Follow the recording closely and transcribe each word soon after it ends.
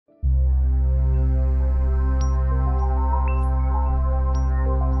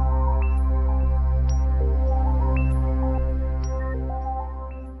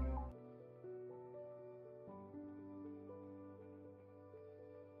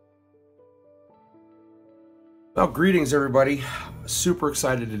Well, greetings everybody. Super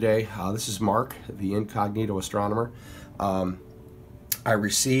excited today. This is Mark, the incognito astronomer. I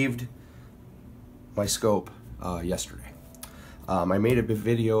received my scope yesterday. I made a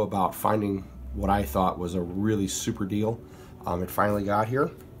video about finding what I thought was a really super deal. It finally got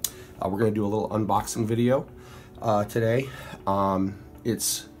here. We're going to do a little unboxing video today. I'm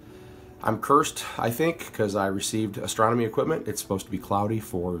cursed, I think, because I received astronomy equipment. It's supposed to be cloudy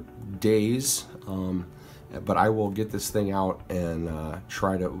for days. But I will get this thing out and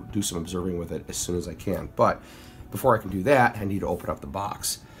try to do some observing with it as soon as I can. But before I can do that, I need to open up the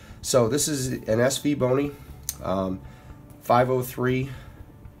box. So this is an SvBony 503.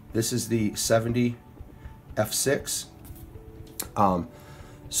 This is the 70 f6.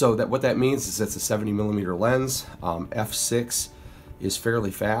 So what that means is it's a 70mm lens. f6 is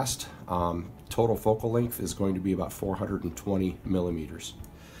fairly fast. Total focal length is going to be about 420mm.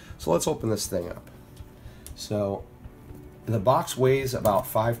 So let's open this thing up. So the box weighs about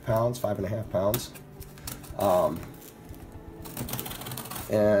 5 pounds, 5.5 pounds.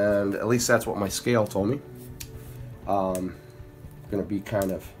 And at least that's what my scale told me. I'm going to be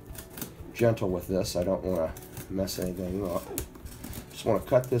kind of gentle with this. I don't want to mess anything up. Just want to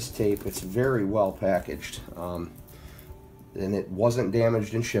cut this tape. It's very well packaged. And it wasn't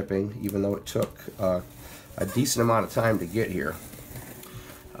damaged in shipping, even though it took a decent amount of time to get here.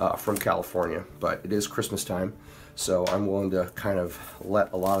 From California, but it is Christmas time, so I'm willing to kind of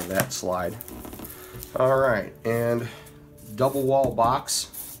let a lot of that slide. Alright, and double wall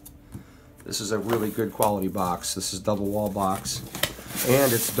box. This is a really good quality box. This is double wall box,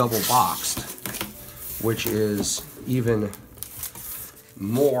 and it's double boxed, which is even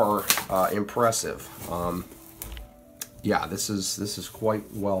more impressive. Yeah, this is quite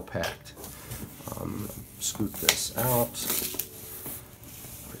well packed. Scoot this out.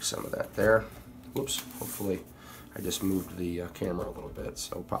 Some of that there. Whoops, hopefully I just moved the camera a little bit,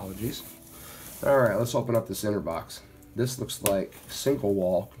 so apologies. Alright, let's open up this inner box. This looks like single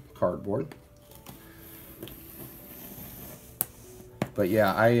wall cardboard. But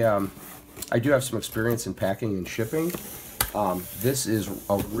yeah, I do have some experience in packing and shipping. This is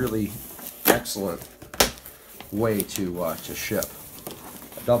a really excellent way to ship.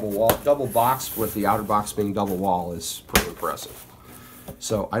 A double box with the outer box being double wall is pretty impressive.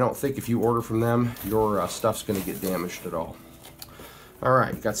 So I don't think if you order from them, your stuff's going to get damaged at all.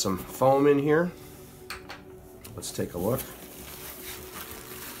 Alright, got some foam in here. Let's take a look.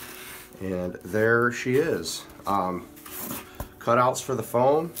 And there she is. Cutouts for the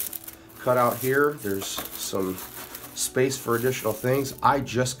foam. Cut out here. There's some space for additional things. I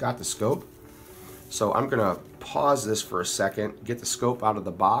just got the scope. So I'm going to pause this for a second, get the scope out of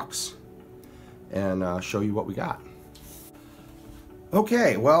the box, and show you what we got.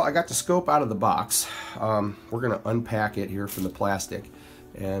 Okay, well, I got the scope out of the box. We're going to unpack it here from the plastic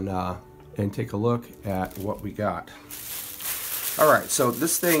and take a look at what we got. All right, so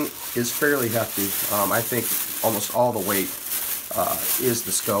this thing is fairly hefty. I think almost all the weight is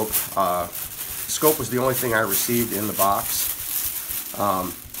the scope. The scope was the only thing I received in the box.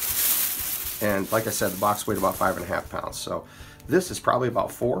 And like I said, the box weighed about 5.5 pounds. So this is probably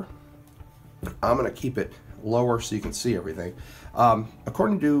about 4. I'm going to keep it lower so you can see everything.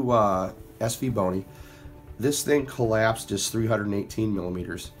 According to SvBony, this thing collapsed just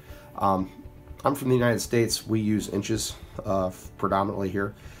 318mm. I'm from the United States. We use inches predominantly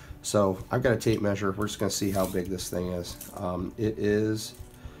here. So I've got a tape measure. We're just going to see how big this thing is. It is,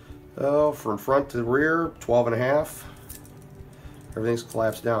 from front to rear, 12.5. Everything's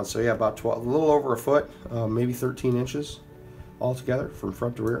collapsed down. So yeah, about 12, a little over a foot, maybe 13 inches altogether from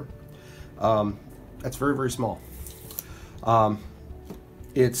front to rear. That's very, very small.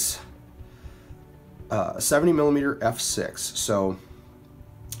 It's a 70mm f6. So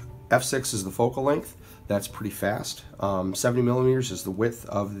f6 is the focal length. That's pretty fast. 70mm is the width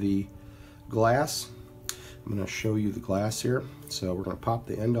of the glass. I'm going to show you the glass here. So we're going to pop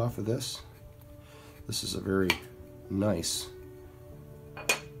the end off of this. This is a very nice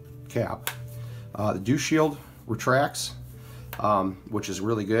cap. The dew shield retracts, which is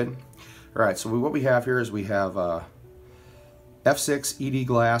really good. All right, so what we have here is we have F6 ED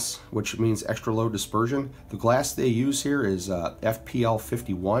glass, which means extra low dispersion. The glass they use here is FPL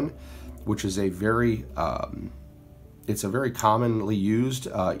 51, which is a very it's a very commonly used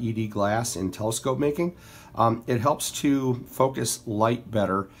ED glass in telescope making. It helps to focus light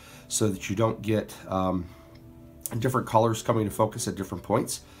better so that you don't get different colors coming to focus at different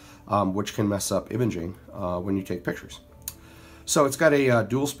points, which can mess up imaging when you take pictures. So it's got a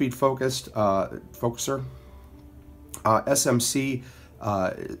dual speed focused focuser. SMC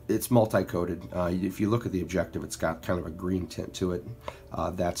It's multi-coated. If you look at the objective, it's got kind of a green tint to it.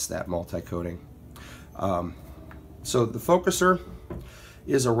 That's that multi-coating. So the focuser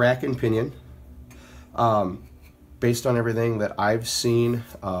is a rack and pinion. Based on everything that I've seen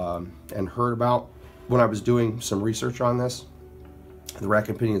and heard about when I was doing some research on this, the rack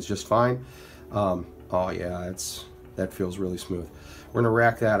and pinion is just fine. Oh yeah, that feels really smooth. We're gonna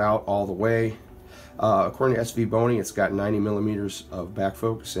rack that out all the way. According to SvBony, it's got 90 millimeters of back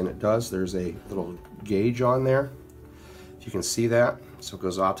focus, and it does. There's a little gauge on there, if you can see that. So it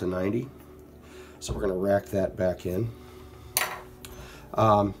goes out to 90. So we're gonna rack that back in.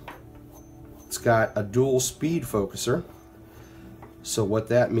 It's got a dual speed focuser. So what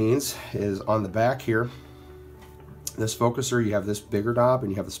that means is on the back here, this focuser, you have this bigger knob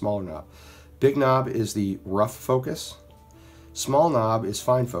and you have the smaller knob. Big knob is the rough focus. Small knob is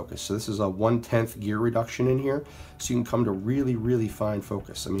fine focus. So this is a 1/10 gear reduction in here. So you can come to really, really fine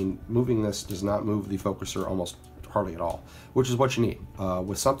focus. I mean, moving this does not move the focuser almost hardly at all, which is what you need.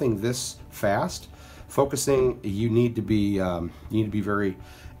 With something this fast, focusing, you need to be very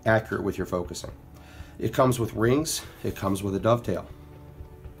accurate with your focusing. It comes with rings. It comes with a dovetail.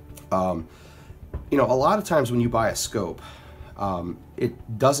 You know, a lot of times when you buy a scope,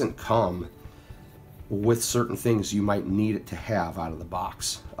 it doesn't come with certain things you might need it to have out of the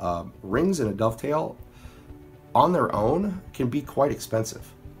box. Rings and a dovetail on their own can be quite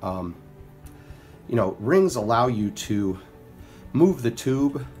expensive. You know, rings allow you to move the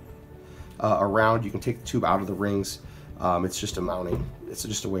tube around. You can take the tube out of the rings. It's just a mounting. It's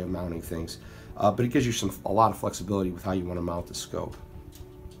just a way of mounting things, but it gives you a lot of flexibility with how you want to mount the scope.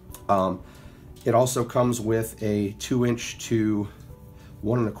 It also comes with a 2" to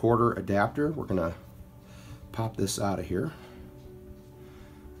 1 1/4 adapter. We're gonna pop this out of here.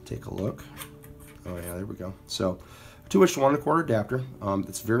 Take a look. Oh yeah, there we go. So 2" to 1 1/4 adapter.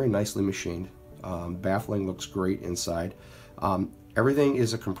 It's very nicely machined. Baffling looks great inside. Everything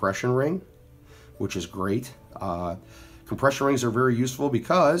is a compression ring, which is great. Compression rings are very useful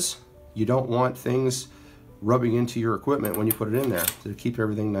because you don't want things rubbing into your equipment when you put it in there, to keep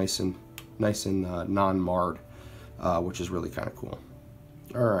everything nice and non-marred, which is really kind of cool.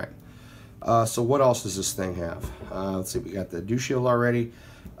 All right. So what else does this thing have? Let's see. We got the dew shield already.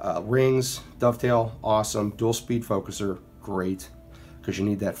 Rings, dovetail, awesome. Dual speed focuser, great, because you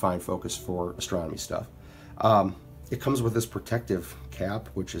need that fine focus for astronomy stuff. It comes with this protective cap,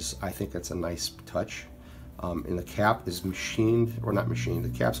 which is, I think that's a nice touch. And the cap is machined, or not machined, the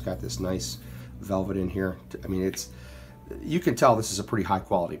cap's got this nice velvet in here. I mean, you can tell this is a pretty high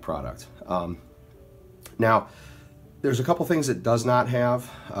quality product. Now, there's a couple things it does not have.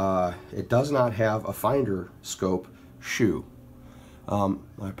 It does not have a finder scope shoe. I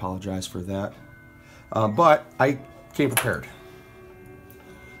apologize for that. But I came prepared.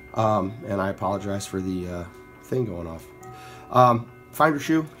 And I apologize for the thing going off. Finder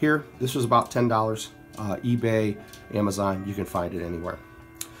shoe here, this was about $10. eBay, Amazon, you can find it anywhere.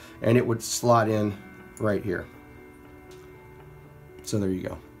 And it would slot in right here. So there you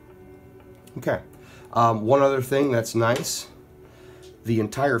go. Okay. One other thing that's nice, the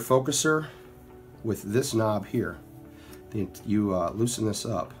entire focuser with this knob here, you loosen this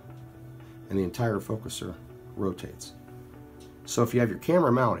up and the entire focuser rotates. So if you have your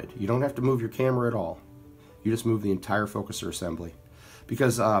camera mounted, you don't have to move your camera at all. You just move the entire focuser assembly.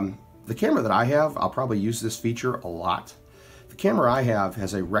 Because the camera that I have, I'll probably use this feature a lot. The camera I have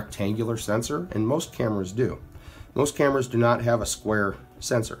has a rectangular sensor, and most cameras do. Most cameras do not have a square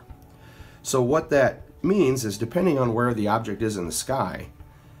sensor. So what that means is, depending on where the object is in the sky,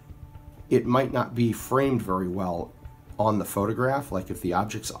 it might not be framed very well on the photograph. Like if the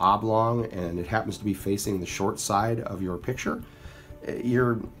object's oblong and it happens to be facing the short side of your picture,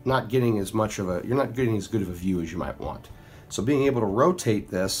 you're not getting as good of a view as you might want. So being able to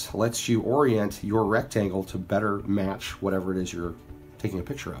rotate this lets you orient your rectangle to better match whatever it is you're taking a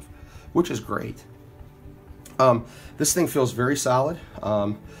picture of, which is great. This thing feels very solid.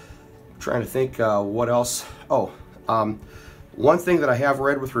 Trying to think what else. Oh, one thing that I have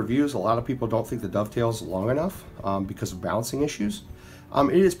read with reviews, a lot of people don't think the dovetail is long enough because of balancing issues.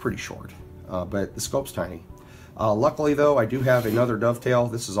 It is pretty short, but the scope's tiny. Luckily though, I do have another dovetail.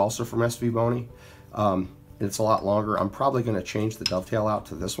 This is also from SvBony. It's a lot longer. I'm probably going to change the dovetail out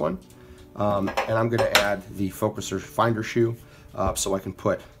to this one, and I'm going to add the focuser finder shoe so I can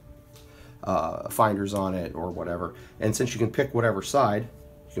put finders on it or whatever. And since you can pick whatever side,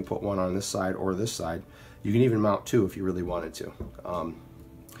 you can put one on this side or this side. You can even mount two if you really wanted to,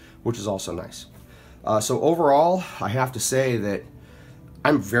 which is also nice. So overall, I have to say that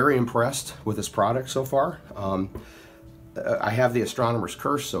I'm very impressed with this product so far. I have the astronomer's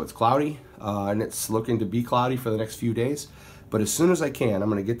curse, so it's cloudy, and it's looking to be cloudy for the next few days. But as soon as I can, I'm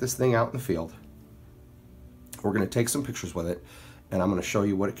going to get this thing out in the field. We're going to take some pictures with it, and I'm going to show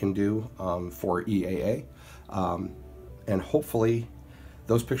you what it can do for EAA. And hopefully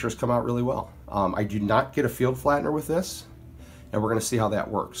those pictures come out really well. I do not get a field flattener with this, and we're going to see how that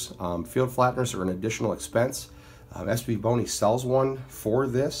works. Field flatteners are an additional expense. SvBony sells one for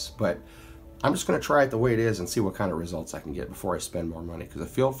this, but I'm just going to try it the way it is and see what kind of results I can get before I spend more money, because a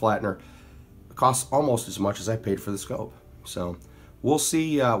field flattener costs almost as much as I paid for the scope. So we'll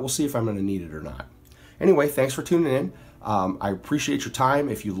see if I'm going to need it or not. Anyway, thanks for tuning in. I appreciate your time.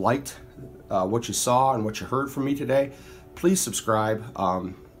 If you liked what you saw and what you heard from me today, please subscribe.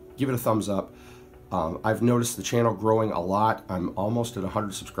 Give it a thumbs up. I've noticed the channel growing a lot. I'm almost at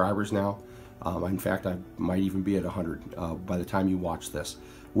 100 subscribers now. In fact, I might even be at 100 by the time you watch this,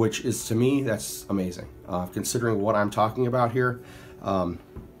 which is, to me, that's amazing, considering what I'm talking about here.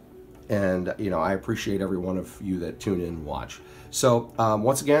 And, you know, I appreciate every one of you that tune in and watch. So,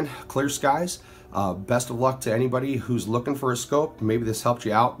 once again, clear skies. Best of luck to anybody who's looking for a scope. Maybe this helped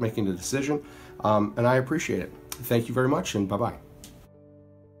you out making a decision, and I appreciate it. Thank you very much, and bye-bye.